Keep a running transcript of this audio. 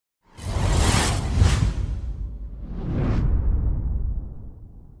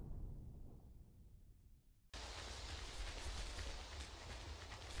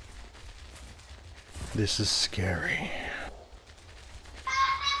This is scary.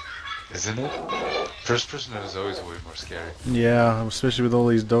 Isn't it? First person is always way more scary. Yeah, especially with all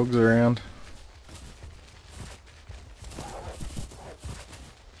these dogs around.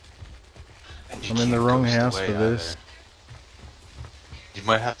 I'm in the wrong house for this. You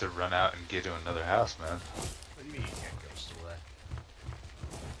might have to run out and get to another house, man. What do you mean you can't ghost away?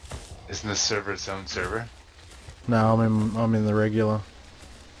 Isn't this server its own server? No, I'm in the regular.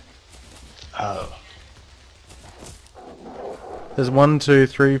 Oh. There's 1, 2,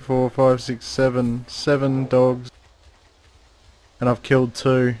 3, 4, 5, 6, 7 dogs. And I've killed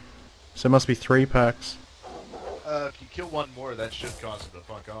 2. So it must be 3 packs. If you kill one more, that should cause him to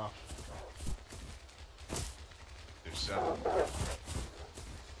fuck off. There's 7.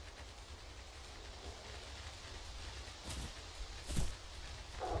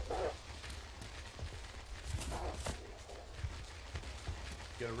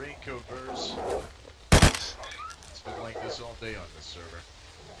 Get a raincoat, Burrs. It's been like this all day on this server.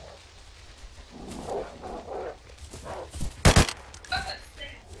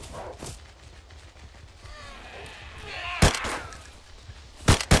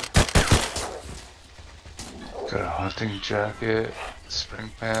 Got a hunting jacket, spring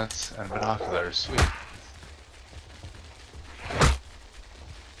pants, and binoculars. Sweet.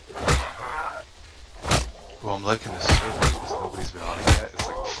 Well, I'm liking this server because nobody's been on it yet. It's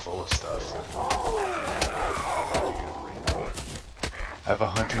like full of stuff. I have a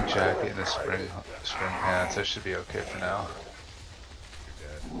hunting jacket and a spring pants. I should be okay for now.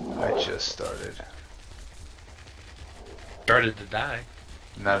 I just started. Started to die.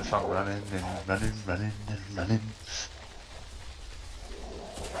 Not if I'm running and running and running.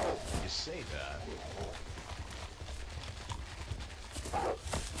 You say that.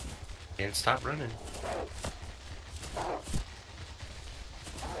 Can't stop running.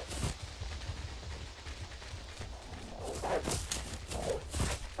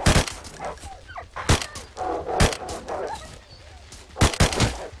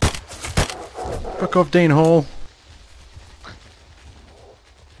 Fuck off, Dean Hall.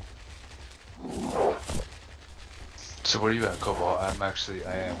 So where are you at, Cobalt? I am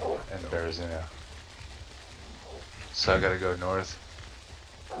in Berezino. So I gotta go north.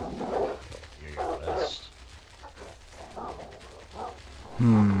 You're your best.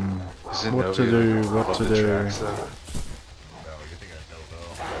 Is it What to Novia? do, what Love to the do. tracks, though. No, you're thinking of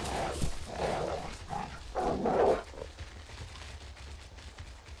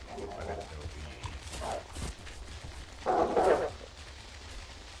Novo.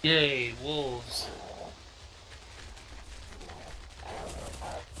 Yay, wolves.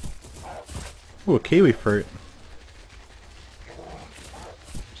 Ooh, a kiwi fruit.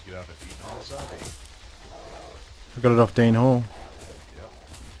 Just get out and eat all zombie. I got it off Dean Hall. Yep.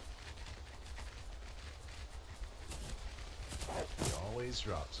 He always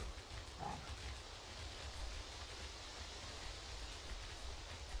drops them.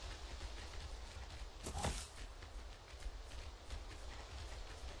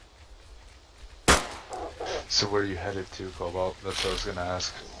 So where are you headed to, Cobalt? That's what I was gonna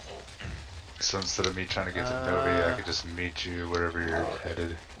ask. So instead of me trying to get to Novi, I could just meet you wherever you're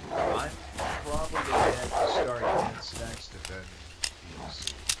headed. I'm probably gonna head to Star Dance next and then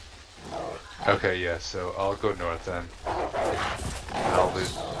PUC. Okay, yeah, so I'll go north then. And I'll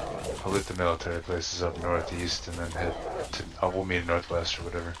loot the military places up northeast and then head to, we'll meet in northwest or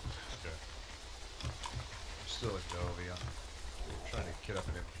whatever. Okay. I'm still at Novia. I'm trying to get up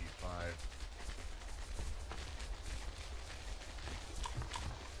an MP5.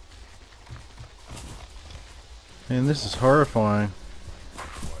 Man, this is horrifying.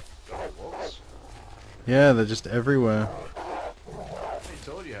 What? Double wolves? Yeah, they're just everywhere. They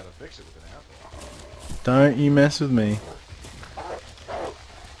told you how to fix it with an apple. Don't you mess with me.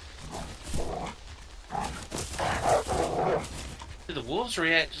 Do the wolves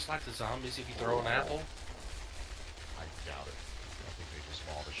react just like the zombies if you throw an apple? I doubt it. I think they just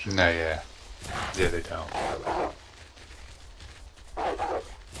maul the shit. No, yeah. Yeah, they don't.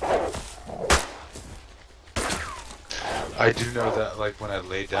 I do know that, like, when I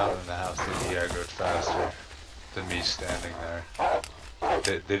lay down in the house, they de-aggroed faster than me standing there.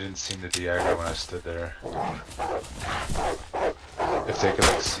 They didn't seem to de-aggro when I stood there. If they could,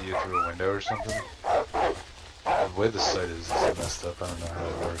 like, see you through a window or something. The way the site is messed up, I don't know how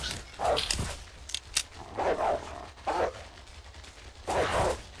it works.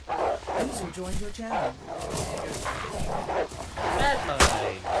 User joined your channel.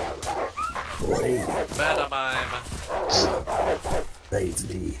 Badmime! Badmime! Saves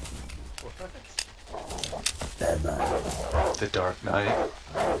me. Bad man. The Dark Knight.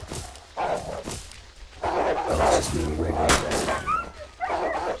 it's just me regular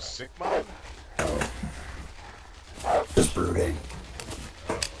death. Sick mode? Just brooding.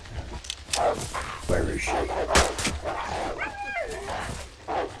 Where is she? You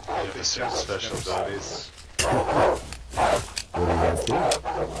have a certain special abilities. What do you guys do?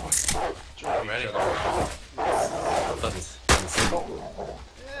 Join Ready? each other. In a circle?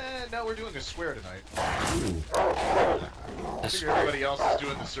 No, we're doing a square tonight. Ooh. I figure everybody else is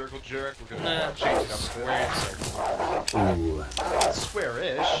doing the circle jerk. We're gonna Nah, change it up a square and circle. Ooh. bit.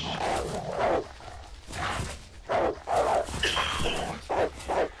 Square-ish.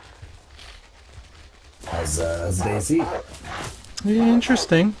 How's Daisy? Yeah,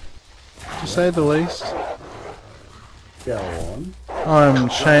 interesting, to say the least. Go on. I'm Join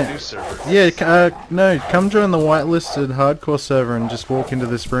the cha- new server. Yeah, no, come join the whitelisted hardcore server and just walk into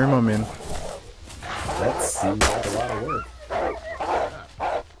this room I'm in. That seems like a lot of work.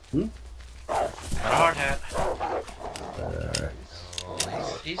 Got a hard hat. Uh,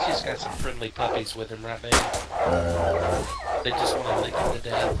 He's just got some friendly puppies with him, right, baby? They just want to lick him to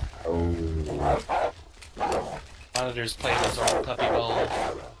death. oh. Monitor's playing his own puppy role.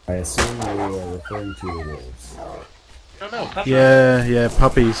 I assume we are referring to the wolves. No, no, puppy. Yeah,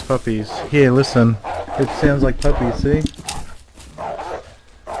 puppies. Here, listen. It sounds like puppies, see?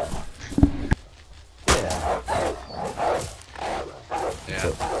 Yeah.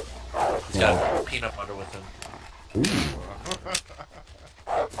 Yeah. He's got peanut butter with him. Ooh.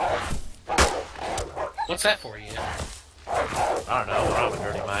 What's that for you? I don't know. I don't have a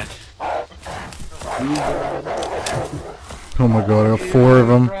dirty mind. Oh my god, I got 4 of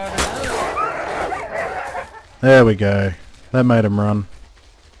them. There we go. That made him run.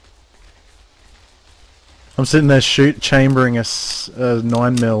 I'm sitting there chambering a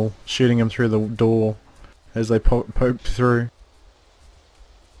 9mm, shooting him through the door as they poke through.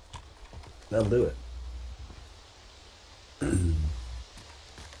 That'll do it.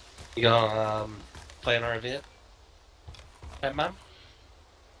 You gonna plan our event? Hey, Mom?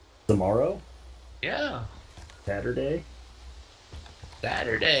 Tomorrow? Yeah. Saturday?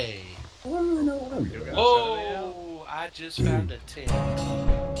 Saturday. I don't really know what I'm doing. Oh, I just found a tip.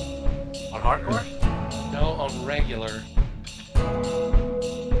 On hardcore? No, on regular.